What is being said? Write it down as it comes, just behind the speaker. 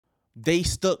they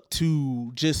stuck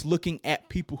to just looking at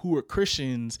people who are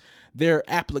Christians, their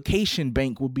application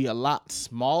bank would be a lot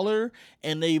smaller,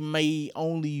 and they may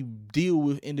only deal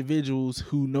with individuals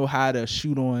who know how to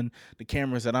shoot on the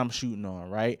cameras that I'm shooting on,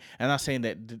 right? And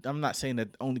I'm not saying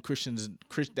that only Christians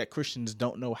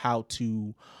don't know how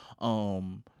to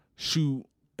shoot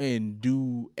and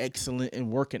do excellent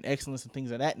and work in excellence and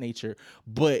things of that nature,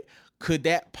 but could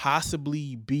that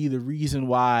possibly be the reason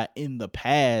why in the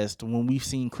past, when we've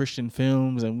seen Christian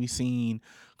films and we've seen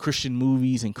Christian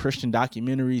movies and Christian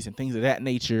documentaries and things of that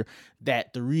nature,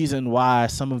 that the reason why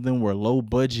some of them were low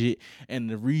budget and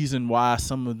the reason why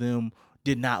some of them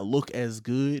did not look as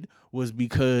good was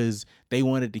because they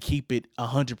wanted to keep it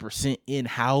 100%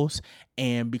 in-house,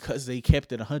 and because they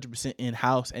kept it 100%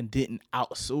 in-house and didn't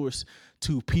outsource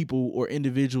to people or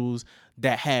individuals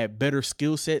that had better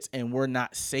skill sets and were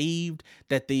not saved,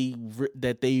 that they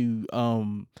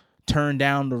turned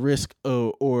down the risk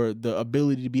or the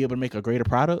ability to be able to make a greater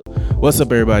product. What's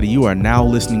up, everybody? You are now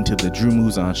listening to the Drew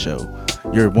Mouzon Show,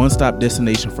 your one-stop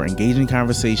destination for engaging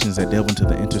conversations that delve into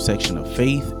the intersection of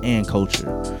faith and culture.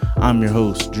 I'm your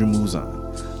host, Drew Mouzon.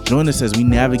 Join us as we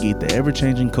navigate the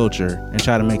ever-changing culture and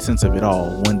try to make sense of it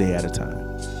all one day at a time.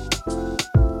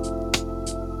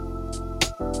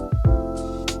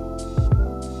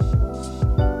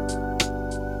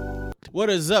 What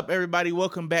is up, everybody?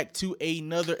 Welcome back to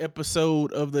another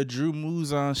episode of the Drew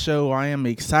Mouzon Show. I am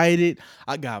excited.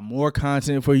 I got more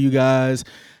content for you guys.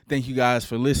 Thank you guys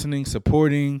for listening,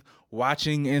 supporting,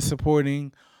 watching, and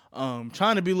supporting.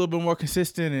 Trying to be a little bit more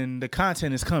consistent, and the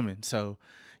content is coming. So,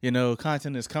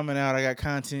 content is coming out. I got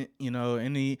content.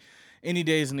 Any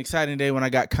day is an exciting day when I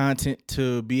got content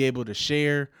to be able to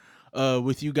share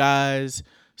with you guys.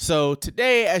 So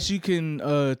today, as you can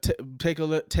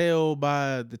tell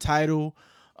by the title,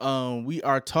 we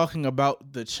are talking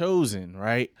about The Chosen,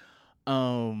 right?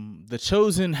 The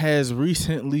Chosen has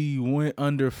recently went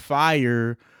under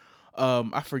fire.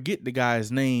 I forget the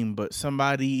guy's name, but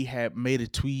somebody had made a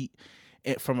tweet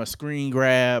from a screen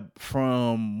grab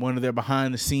from one of their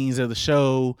behind the scenes of the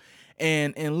show.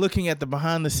 And looking at the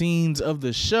behind the scenes of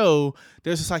the show,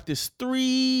 there's just this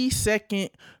 3-second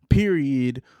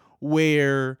period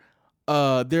where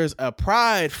there's a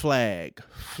pride flag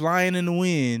flying in the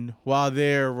wind while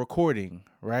they're recording,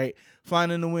 right?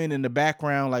 Flying in the wind in the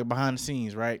background, like behind the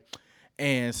scenes, right?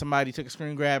 And somebody took a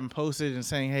screen grab and posted and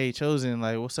saying, "Hey, Chosen,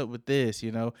 what's up with this?"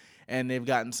 And they've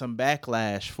gotten some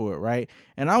backlash for it, right?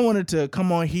 And I wanted to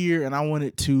come on here and I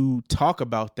wanted to talk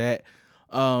about that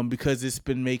because it's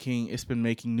been making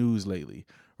news lately,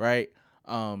 right?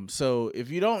 So if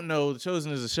you don't know, The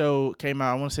Chosen is a show, came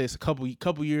out, I want to say it's a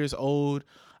couple years old.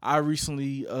 I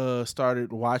recently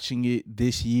started watching it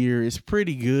this year. It's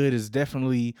pretty good. It's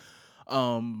definitely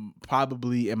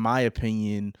probably, in my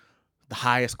opinion, the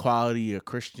highest quality of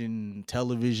Christian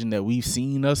television that we've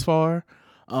seen thus far.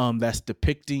 That's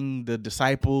depicting the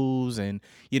disciples, and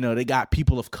they got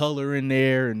people of color in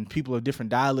there and people of different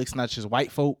dialects, not just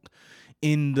white folk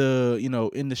in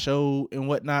the show and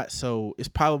whatnot. So it's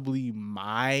probably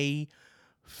my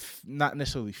not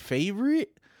necessarily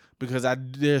favorite, because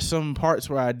there's some parts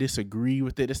where I disagree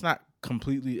with it. It's not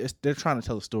completely. They're trying to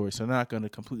tell a story, so they're not going to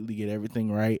completely get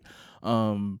everything right.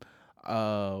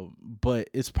 But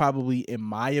it's probably, in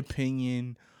my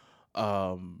opinion,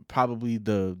 probably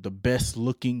the best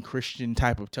looking Christian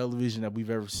type of television that we've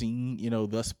ever seen.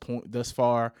 Thus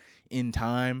far in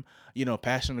time.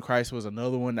 Passion of Christ was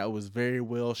another one that was very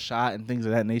well shot and things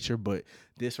of that nature. But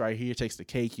this right here takes the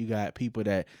cake. You got people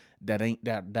that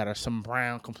are some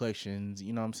brown complexions.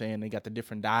 You know what I'm saying? They got the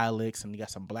different dialects, and you got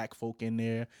some black folk in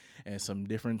there and some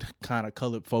different kind of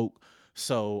colored folk.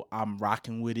 So I'm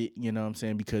rocking with it, you know what I'm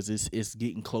saying, because it's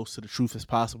getting close to the truth as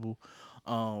possible.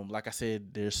 Like I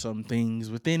said, there's some things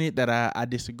within it that I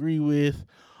disagree with.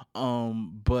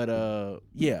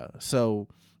 Yeah. So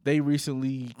they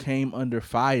recently came under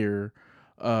fire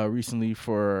recently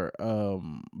for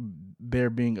there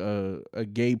being a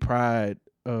gay pride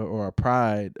or a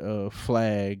pride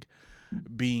flag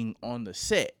being on the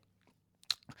set.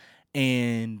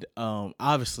 And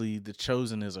obviously The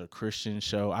Chosen is a Christian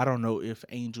show. I don't know if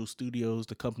Angel Studios,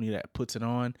 the company that puts it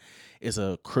on, is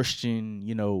a Christian,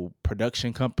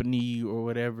 production company or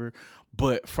whatever.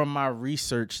 But from my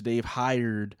research, they've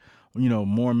hired,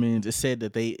 Mormons. It said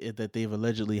that they've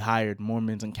allegedly hired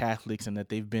Mormons and Catholics, and that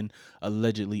they've been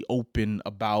allegedly open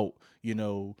about,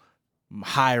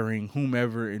 hiring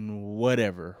whomever and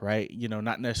whatever, right?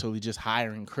 Not necessarily just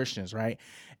hiring Christians, right?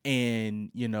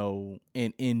 And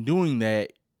in doing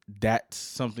that, that's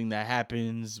something that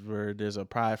happens where there's a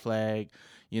pride flag,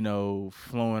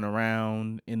 flowing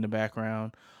around in the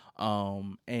background.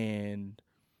 And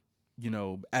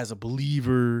as a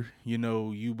believer,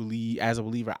 you believe, as a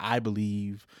believer, I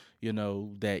believe,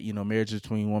 that, marriage is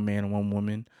between one man and one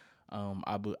woman.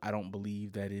 I don't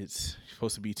believe that it's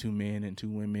supposed to be two men and two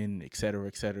women, et cetera,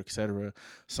 et cetera, et cetera,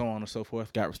 so on and so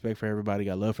forth. Got respect for everybody,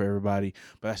 got love for everybody,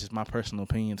 but that's just my personal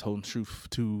opinions holding truth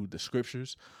to the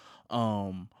scriptures.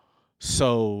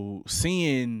 So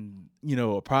seeing,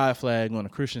 a pride flag on a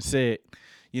Christian set,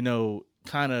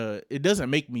 kind of, it doesn't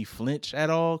make me flinch at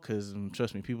all, because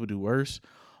trust me, people do worse.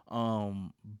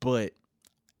 But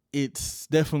it's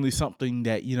definitely something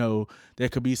that, there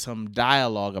could be some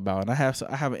dialogue about. And I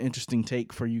have an interesting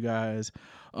take for you guys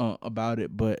about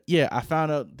it. But yeah, I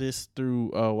found out this through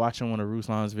watching one of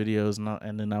Ruslan's videos,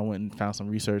 and then I went and found some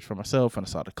research for myself, and I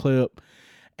saw the clip,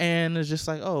 and it's just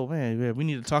like, oh man, we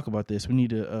need to talk about this. We need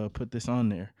to put this on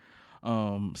there.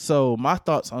 So my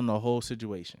thoughts on the whole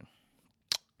situation.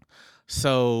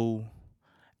 So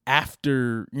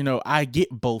after, I get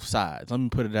both sides. Let me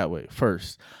put it that way.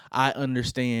 First, I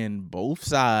understand both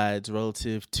sides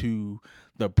relative to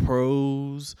the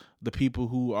pros, the people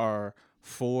who are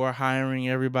for hiring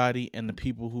everybody, and the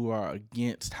people who are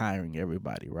against hiring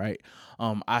everybody, right?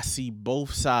 I see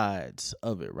both sides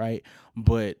of it, right?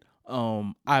 But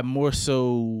I more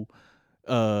so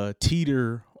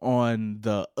teeter on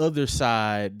the other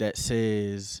side that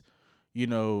says,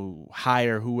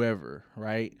 hire whoever,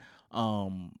 right?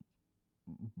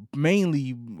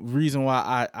 Mainly reason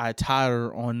why I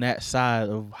tire on that side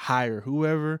of hire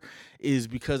whoever is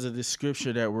because of this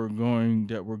scripture that we're going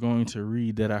to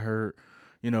read, that I heard,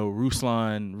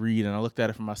 Ruslan read, and I looked at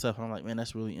it for myself, and I'm like, man,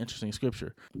 that's really interesting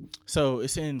scripture. So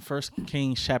it's in 1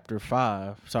 Kings chapter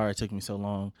 5. Sorry it took me so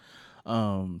long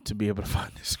to be able to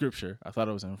find this scripture. I thought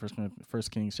it was in 1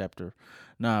 Kings chapter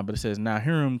 9, but it says, "Now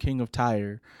Hiram, king of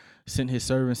Tyre, sent his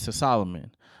servants to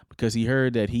Solomon, because he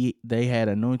heard that they had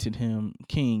anointed him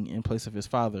king in place of his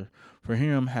father. For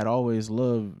Hiram had always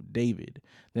loved David.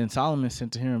 Then Solomon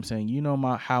sent to Hiram, saying,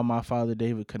 how my father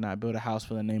David could not build a house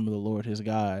for the name of the Lord his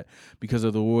God, because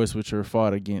of the wars which were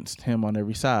fought against him on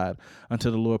every side,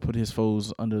 until the Lord put his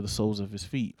foes under the soles of his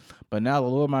feet. But now the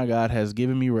Lord my God has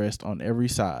given me rest on every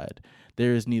side.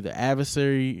 There is neither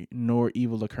adversary nor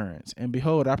evil occurrence. And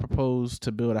behold, I propose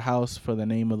to build a house for the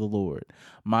name of the Lord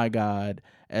my God,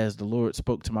 as the Lord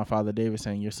spoke to my father David,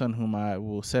 saying, your son whom I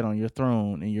will set on your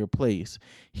throne in your place,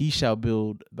 he shall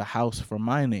build the house for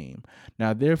my name.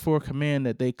 Now therefore command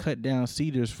that they cut down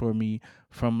cedars for me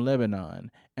from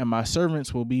Lebanon, and my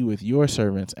servants will be with your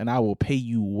servants, and I will pay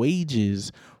you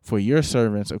wages for your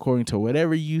servants according to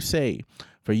whatever you say.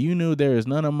 For you know there is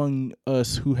none among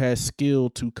us who has skill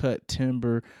to cut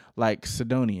timber like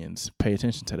Sidonians." Pay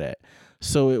attention to that.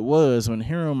 So it was, when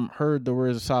Hiram heard the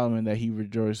words of Solomon, that he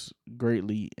rejoiced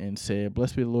greatly and said,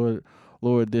 "Blessed be the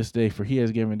Lord this day, for he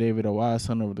has given David a wise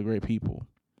son over the great people."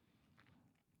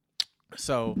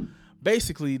 So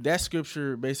basically, that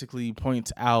scripture basically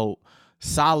points out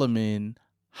Solomon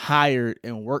hired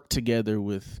and worked together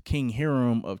with King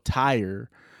Hiram of Tyre,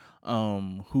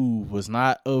 who was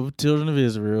not of children of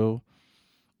Israel,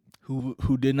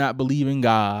 who did not believe in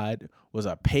God, was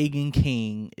a pagan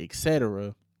king,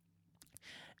 etc.,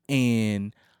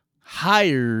 and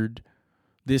hired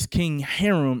this King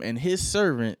Hiram and his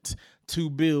servants to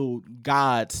build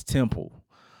God's temple.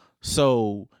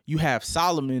 So you have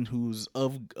Solomon, who's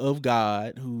of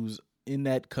God, who's in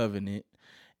that covenant,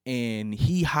 and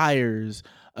he hires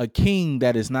a king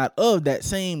that is not of that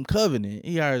same covenant.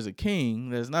 He hires a king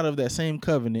that is not of that same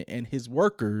covenant and his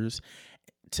workers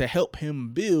to help him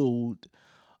build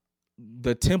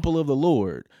the temple of the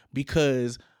Lord,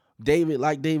 because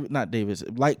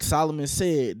like Solomon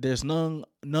said, there's none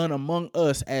among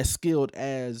us as skilled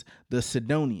as the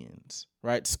Sidonians,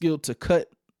 right? Skilled to cut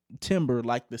timber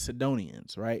like the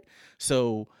Sidonians, right?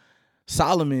 So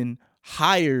Solomon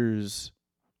hires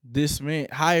this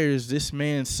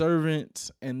man's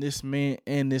servants and this man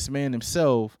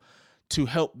himself to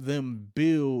help them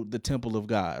build the temple of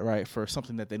God, right? For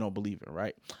something that they don't believe in,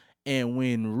 right? And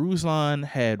when Ruslan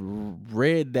had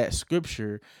read that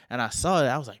scripture and I saw it,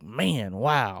 I was like, man,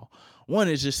 wow. One,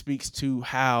 it just speaks to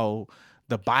how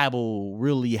the Bible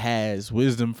really has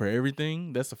wisdom for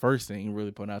everything. That's the first thing he really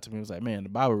pointed out to me. It was like, man, the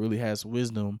Bible really has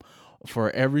wisdom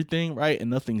for everything, right? And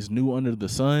nothing's new under the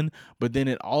sun. But then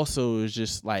it also is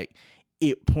just like,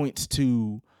 it points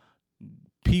to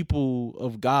people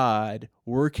of God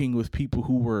working with people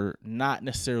who were not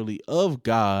necessarily of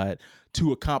God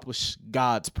to accomplish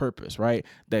God's purpose, right?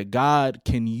 That God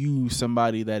can use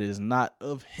somebody that is not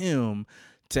of him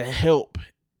to help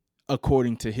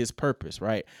according to his purpose,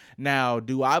 right? Now,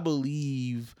 do I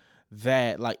believe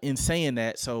that, like, in saying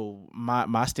that, so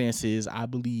my stance is, I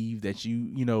believe that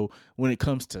you know, when it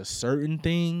comes to certain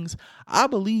things, I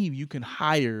believe you can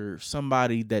hire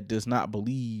somebody that does not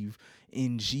believe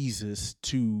in Jesus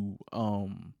to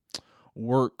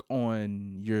work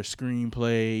on your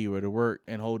screenplay, or to work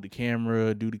and hold the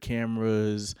camera, do the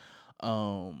cameras,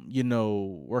 you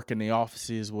know, work in the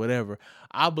offices, whatever.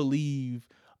 I believe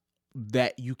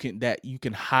that you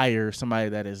can hire somebody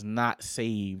that is not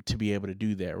saved to be able to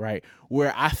do that, right?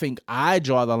 Where I think I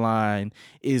draw the line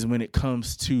is when it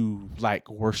comes to like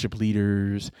worship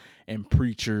leaders and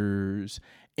preachers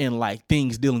and like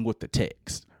things dealing with the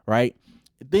text, right?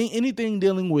 Anything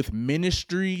dealing with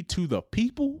ministry to the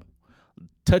people,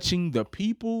 touching the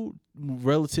people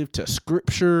relative to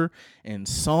scripture and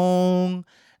song,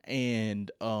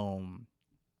 and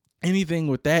anything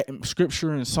with that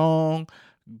scripture and song,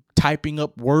 typing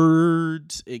up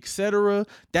words, etc.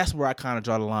 That's where I kind of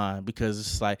draw the line, because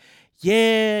it's like,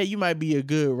 yeah, you might be a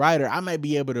good writer. I might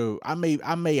be able to. I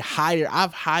may hire.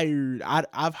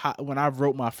 When I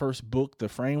wrote my first book, The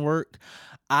Framework,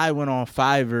 I went on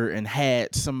Fiverr and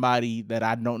had somebody that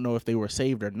I don't know if they were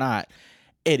saved or not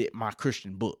edit my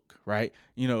Christian book, right?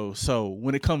 You know, so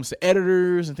when it comes to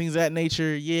editors and things of that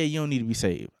nature, yeah, you don't need to be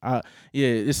saved. Yeah,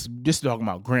 it's just talking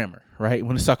about grammar, right?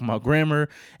 When it's talking about grammar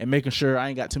and making sure I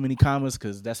ain't got too many commas,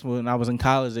 because that's when I was in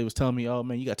college, they was telling me, oh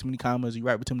man, you got too many commas, you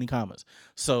write with too many commas.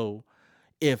 So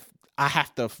if I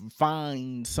have to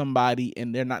find somebody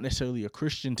and they're not necessarily a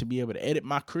Christian to be able to edit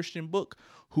my Christian book,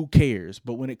 who cares?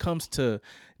 But when it comes to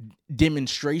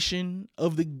demonstration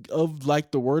of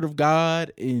like the word of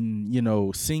God, in, you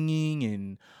know, singing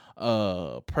and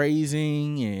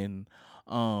praising, and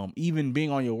even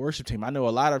being on your worship team, I know a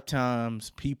lot of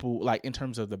times people, like in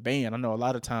terms of the band, I know a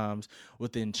lot of times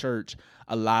within church,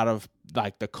 a lot of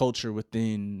like the culture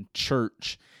within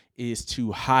church is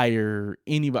to hire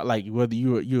anybody, like whether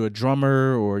you're a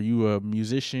drummer or you a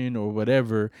musician or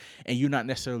whatever, and you're not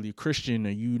necessarily a Christian,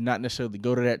 or you not necessarily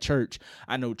go to that church.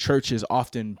 I know churches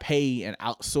often pay and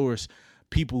outsource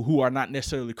people who are not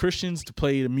necessarily Christians to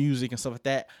play the music and stuff like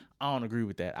that. I don't agree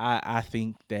with that. I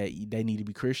think that they need to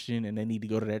be Christian and they need to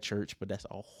go to that church, but that's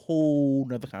a whole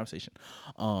nother conversation.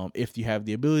 If you have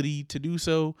the ability to do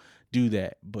so, do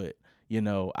that. But you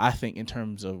know, I think in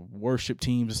terms of worship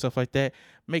teams and stuff like that,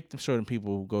 make them sure that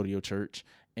people go to your church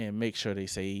and make sure they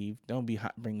saved. Don't be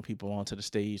bringing people onto the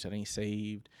stage that ain't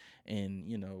saved, and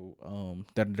you know,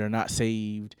 that they're not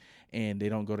saved and they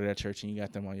don't go to that church, and you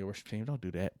got them on your worship team. Don't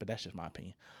do that. But that's just my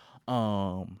opinion.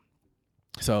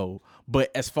 So,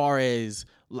 but as far as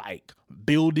like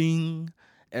building,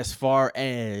 as far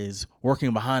as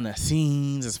working behind the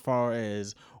scenes, as far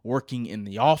as working in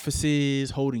the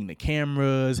offices, holding the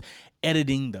cameras,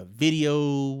 editing the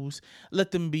videos,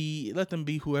 let them be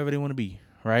whoever they want to be,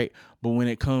 right? But when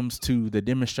it comes to the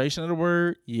demonstration of the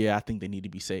word, yeah, I think they need to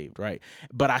be saved, right?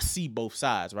 But I see both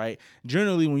sides, right?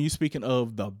 Generally, when you're speaking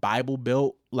of the Bible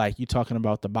Belt, like you're talking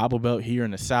about the Bible Belt here in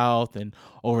the South and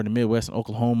over in the Midwest and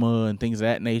Oklahoma and things of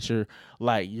that nature,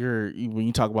 like when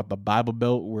you talk about the Bible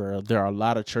Belt, where there are a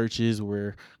lot of churches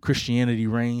where Christianity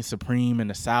reigns supreme in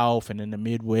the South and in the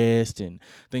Midwest and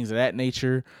things of that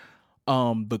nature,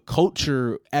 the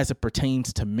culture as it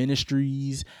pertains to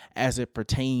ministries, as it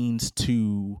pertains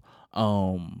to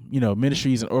you know,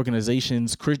 ministries and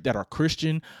organizations that are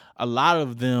Christian, a lot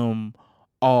of them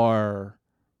are,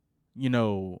 you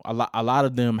know, a lot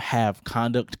of them have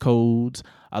conduct codes.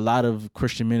 A lot of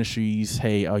Christian ministries,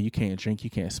 hey, oh, you can't drink, you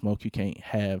can't smoke, you can't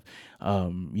have,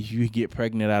 if you get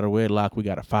pregnant out of wedlock, we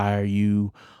got to fire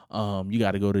you. You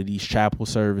got to go to these chapel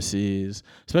services,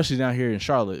 especially down here in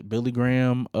Charlotte. Billy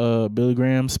Graham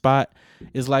spot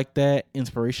is like that.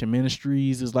 Inspiration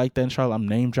Ministries is like that in Charlotte. I'm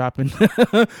name dropping,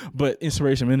 but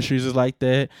Inspiration Ministries is like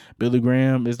that. Billy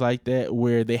Graham is like that,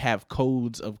 where they have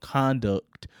codes of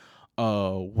conduct,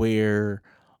 where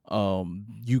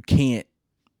you can't,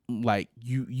 like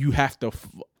you have to,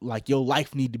 like your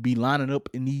life need to be lining up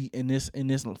in this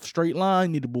straight line.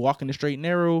 You need to be walking the straight and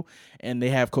narrow, and they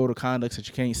have code of conducts that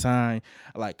you can't sign.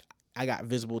 Like, I got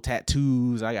visible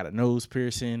tattoos, I got a nose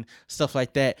piercing, stuff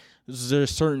like that. There's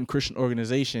certain Christian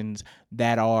organizations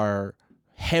that are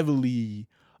heavily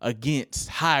against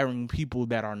hiring people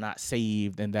that are not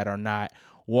saved and that are not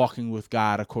walking with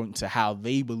God according to how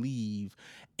they believe.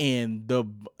 And at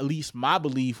least my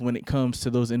belief when it comes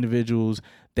to those individuals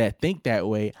that think that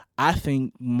way, I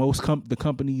think most the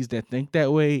companies that think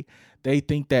that way, they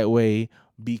think that way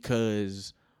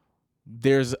because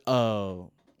there's a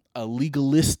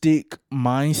legalistic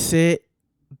mindset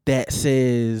that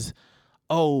says,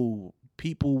 oh,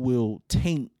 people will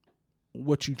taint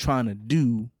what you're trying to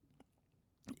do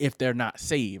if they're not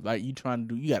saved. Like you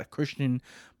got a Christian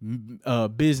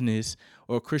business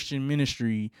or Christian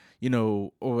ministry,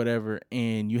 or whatever,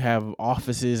 and you have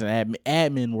offices and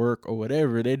admin work or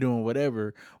whatever, they're doing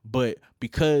whatever, but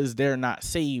because they're not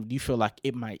saved, you feel like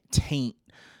it might taint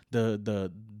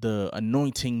the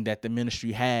anointing that the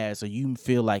ministry has, or you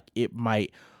feel like it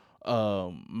might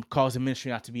cause the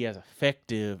ministry not to be as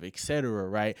effective, etc.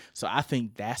 Right? So I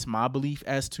think that's my belief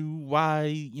as to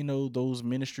why those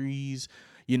ministries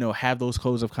have those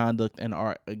codes of conduct and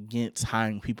are against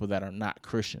hiring people that are not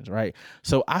Christians, right?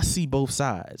 So I see both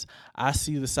sides. I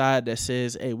see the side that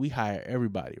says, hey, we hire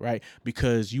everybody, right?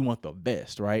 Because you want the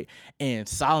best, right? And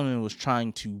Solomon was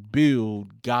trying to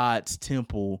build God's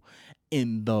temple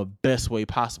in the best way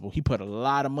possible. He put a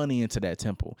lot of money into that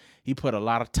temple. He put a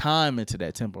lot of time into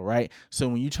that temple, right? So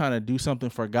when you're trying to do something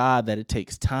for God that it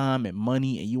takes time and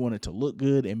money and you want it to look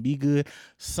good and be good,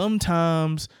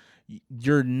 sometimes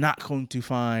you're not going to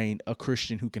find a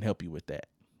Christian who can help you with that.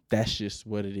 That's just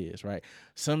what it is, right?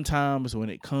 Sometimes when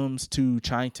it comes to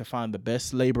trying to find the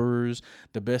best laborers,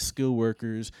 the best skilled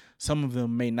workers, some of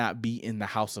them may not be in the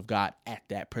house of God at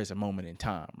that present moment in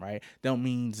time, right?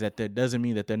 That doesn't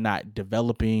mean that they're not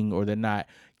developing or they're not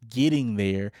getting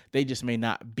there. They just may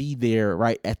not be there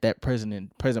right at that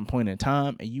present point in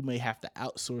time, and you may have to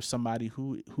outsource somebody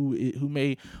who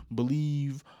may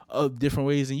believe of different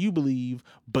ways than you believe,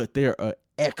 but they're a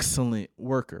excellent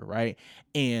worker, right?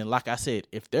 And like I said,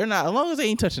 if they're not, as long as they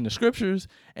ain't touching the scriptures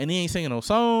and they ain't singing no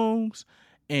songs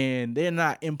and they're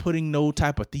not inputting no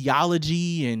type of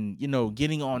theology and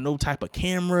getting on no type of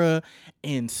camera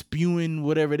and spewing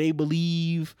whatever they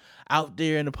believe out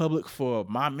there in the public for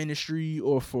my ministry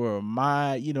or for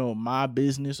my my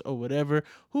business or whatever,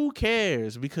 who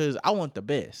cares? Because I want the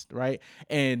best, right?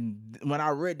 And when I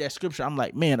read that scripture, I'm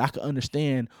like, man, I could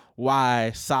understand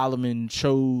why Solomon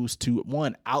chose to,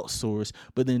 one, outsource,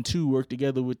 but then two, work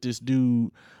together with this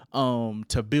dude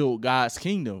to build God's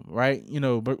kingdom, right?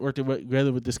 Work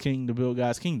together with this king to build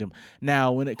God's kingdom.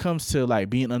 Now, when it comes to like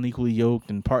being unequally yoked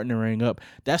and partnering up,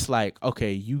 that's like,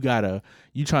 okay, you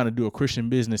trying to do a Christian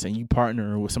business and you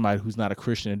partner with somebody who's not a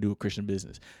Christian and do a Christian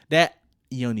business. That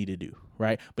you don't need to do,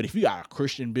 right? But if you got a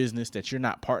Christian business that you're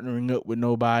not partnering up with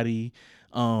nobody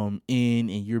and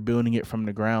you're building it from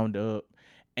the ground up,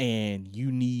 and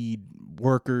you need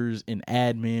workers in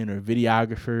admin or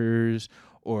videographers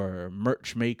or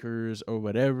merch makers or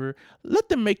whatever, let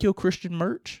them make your Christian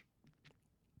merch.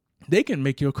 They can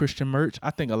make your Christian merch.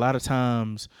 I think a lot of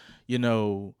times,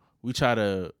 we try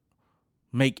to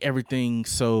make everything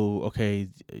so, okay,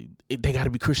 they got to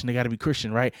be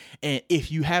Christian, right? And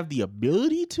if you have the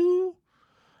ability to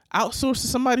outsource to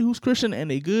somebody who's Christian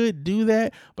and they good, do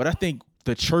that. But I think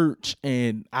the church,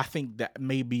 and I think that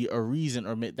may be a reason,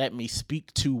 or that may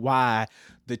speak to why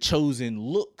The Chosen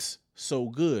looks so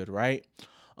good, right?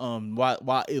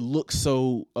 While it looks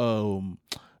so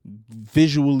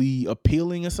visually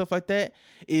appealing and stuff like that,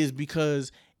 is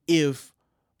because if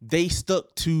they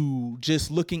stuck to just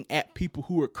looking at people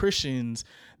who are Christians,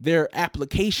 their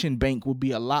application bank would be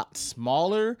a lot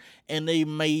smaller, and they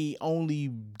may only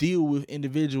deal with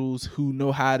individuals who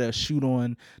know how to shoot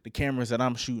on the cameras that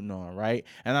I'm shooting on, right?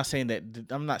 And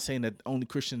I'm not saying that only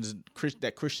Christians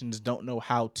don't know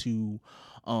how to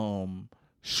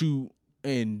shoot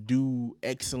and do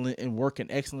excellent and work in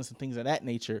excellence and things of that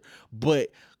nature, but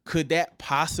could that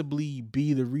possibly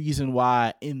be the reason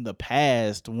why in the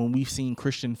past, when we've seen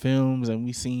Christian films and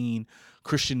we've seen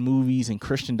Christian movies and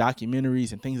Christian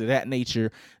documentaries and things of that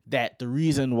nature, that the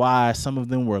reason why some of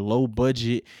them were low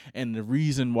budget and the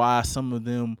reason why some of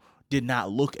them did not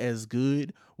look as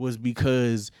good was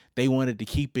because they wanted to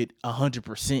keep it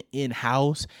 100%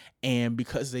 in-house, and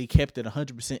because they kept it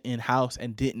 100% in-house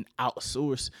and didn't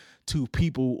outsource to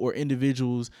people or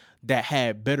individuals that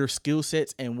had better skill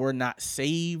sets and were not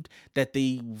saved, that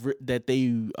they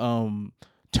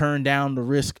turned down the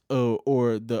risk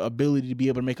or the ability to be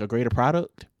able to make a greater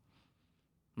product.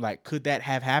 Like, could that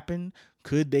have happened?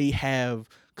 Could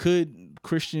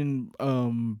Christian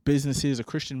businesses or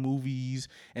Christian movies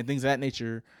and things of that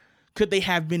nature, could they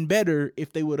have been better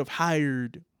if they would have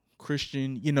hired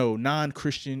Christian,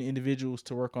 non-Christian individuals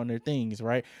to work on their things,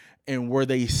 right? And were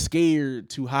they scared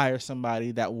to hire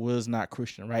somebody that was not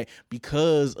Christian, right?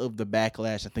 Because of the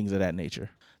backlash and things of that nature.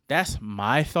 That's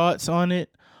my thoughts on it.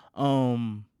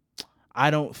 I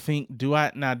don't think, do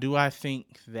I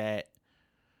think that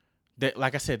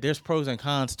like I said, there's pros and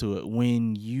cons to it.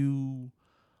 When you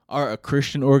are a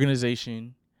Christian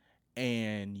organization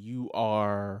and you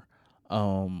are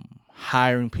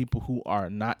hiring people who are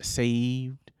not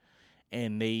saved,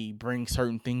 and they bring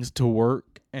certain things to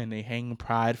work and they hang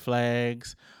pride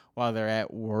flags while they're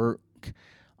at work,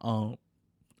 and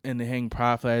they hang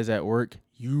pride flags at work,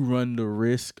 you run the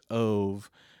risk of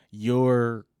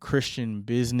your Christian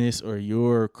business or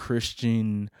your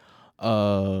Christian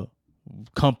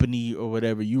company or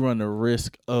whatever. You run the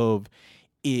risk of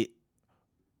it,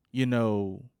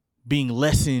 being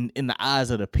lessened in the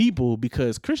eyes of the people,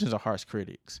 because Christians are harsh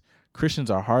critics.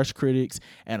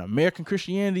 And American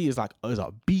Christianity is a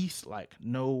beast like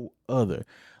no other.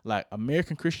 Like,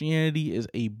 American Christianity is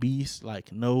a beast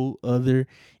like no other.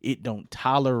 It don't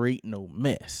tolerate no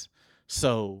mess.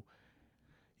 So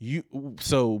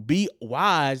be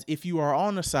wise if you are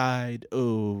on the side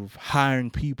of hiring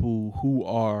people who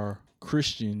are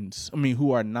Christians.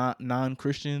 Who are not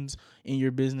non-Christians in your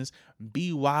business.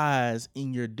 Be wise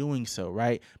in your doing so,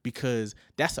 right? Because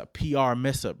that's a PR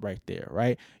mess up right there,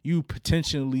 right? You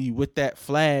potentially, with that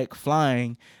flag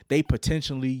flying, they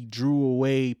potentially drew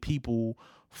away people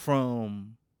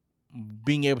from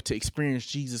being able to experience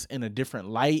Jesus in a different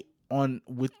light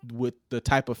with the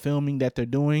type of filming that they're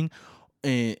doing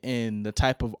and the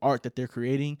type of art that they're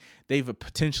creating. They've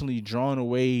potentially drawn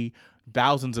away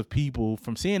thousands of people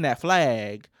from seeing that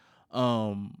flag,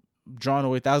 drawn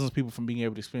away thousands of people from being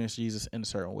able to experience Jesus in a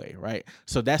certain way, right?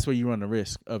 So that's where you run the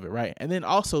risk of it, right? And then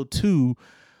also too,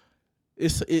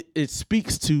 it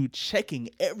speaks to checking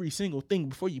every single thing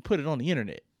before you put it on the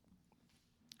internet,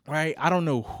 right? I don't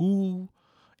know who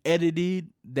edited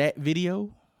that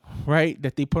video, right,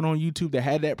 that they put on YouTube that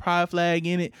had that pride flag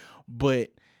in it,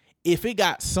 but if it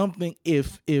got something,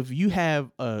 if you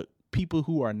have people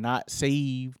who are not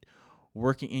saved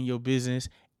working in your business,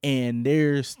 and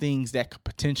there's things that could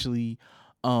potentially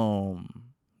harm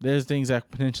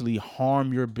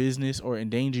your business or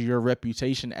endanger your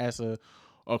reputation as a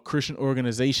Christian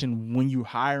organization when you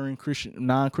hiring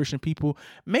non-Christian people,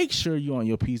 make sure you're on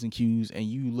your P's and Q's and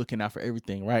you looking out for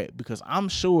everything, right? Because I'm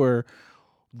sure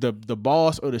the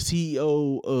boss or the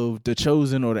CEO of The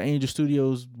Chosen or the Angel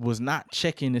Studios was not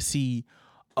checking to see,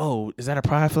 oh, is that a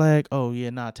pride flag? Oh yeah,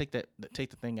 nah, take the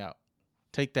thing out.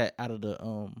 Take that out of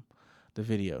the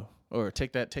video, or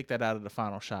take that out of the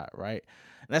final shot, right?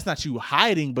 And that's not you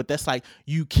hiding, but that's like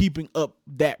you keeping up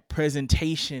that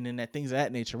presentation and that things of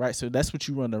that nature, right? So that's what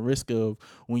you run the risk of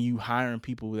when you hiring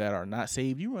people that are not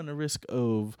saved. You run the risk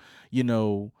of,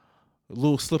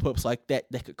 little slip ups like that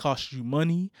could cost you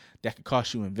money, that could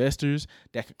cost you investors,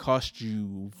 that could cost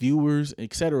you viewers,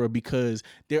 etc. Because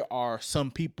there are some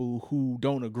people who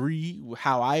don't agree with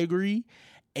how I agree,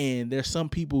 and there's some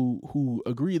people who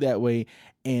agree that way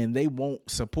and they won't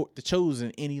support The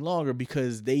Chosen any longer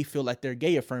because they feel like they're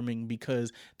gay affirming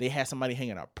because they had somebody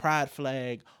hanging a pride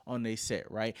flag on their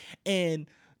set, right? And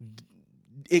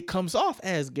it comes off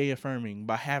as gay affirming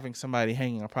by having somebody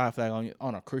hanging a pride flag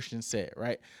on a Christian set,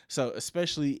 right? So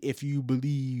especially if you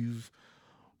believe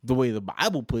the way the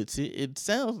Bible puts it, it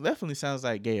definitely sounds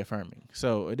like gay affirming.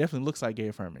 So it definitely looks like gay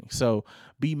affirming. So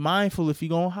be mindful if you're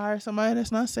going to hire somebody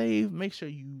that's not saved, make sure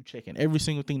you checking every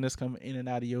single thing that's coming in and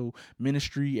out of your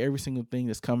ministry, every single thing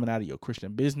that's coming out of your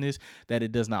Christian business, that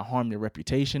it does not harm your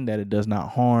reputation, that it does not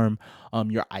harm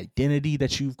your identity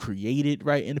that you've created,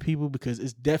 right, in the people, because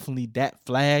it's definitely that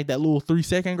flag, that little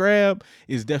 3-second grab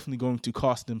is definitely going to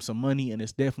cost them some money, and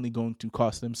it's definitely going to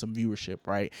cost them some viewership,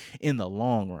 right, in the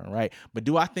long run, right? But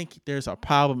do I think there's a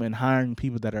problem in hiring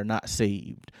people that are not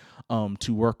saved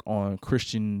to work on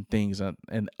Christian things and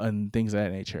things of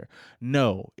that nature?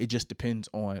 No, it just depends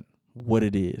on what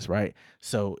it is, right?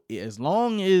 So as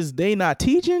long as they not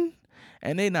teaching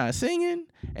and they not singing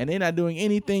and they not doing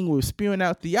anything with spewing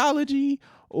out theology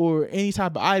or any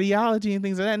type of ideology and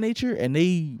things of that nature, and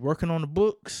they working on the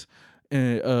books,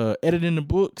 editing the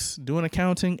books, doing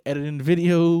accounting, editing the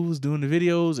videos, doing the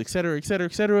videos, et cetera, et cetera,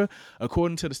 et cetera,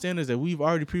 according to the standards that we've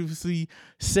already previously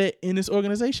set in this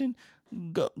organization,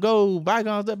 go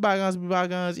bygones, let bygones be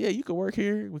bygones. Yeah, you can work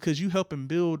here because you helping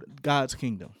build God's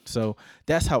kingdom. So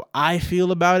that's how I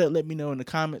feel about it. Let me know in the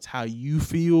comments how you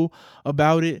feel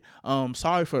about it.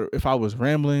 Sorry if I was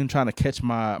rambling, trying to catch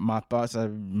my thoughts.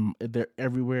 They're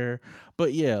everywhere.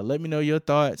 But yeah, let me know your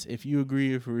thoughts. If you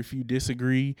agree or if you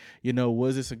disagree,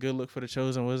 was this a good look for The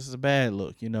Chosen? Was this a bad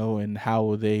look, and how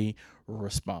will they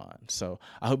respond? So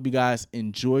I hope you guys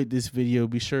enjoyed this video.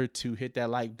 Be sure to hit that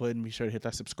like button. Be sure to hit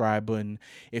that subscribe button.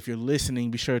 If you're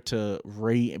listening, be sure to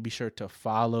rate and be sure to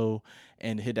follow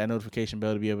and hit that notification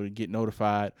bell to be able to get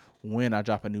notified when I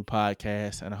drop a new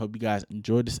podcast. And I hope you guys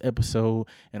enjoyed this episode,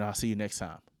 and I'll see you next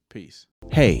time. Peace.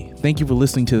 Hey, thank you for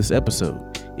listening to this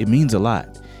episode. It means a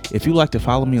lot. If you'd like to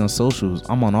follow me on socials,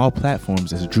 I'm on all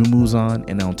platforms as Drew Mouzon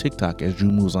and on TikTok as Drew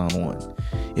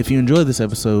Mouzon1. If you enjoyed this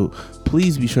episode,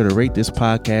 please be sure to rate this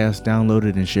podcast, download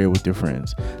it, and share it with your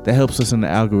friends. That helps us in the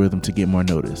algorithm to get more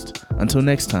noticed. Until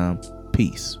next time, peace.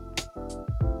 Peace.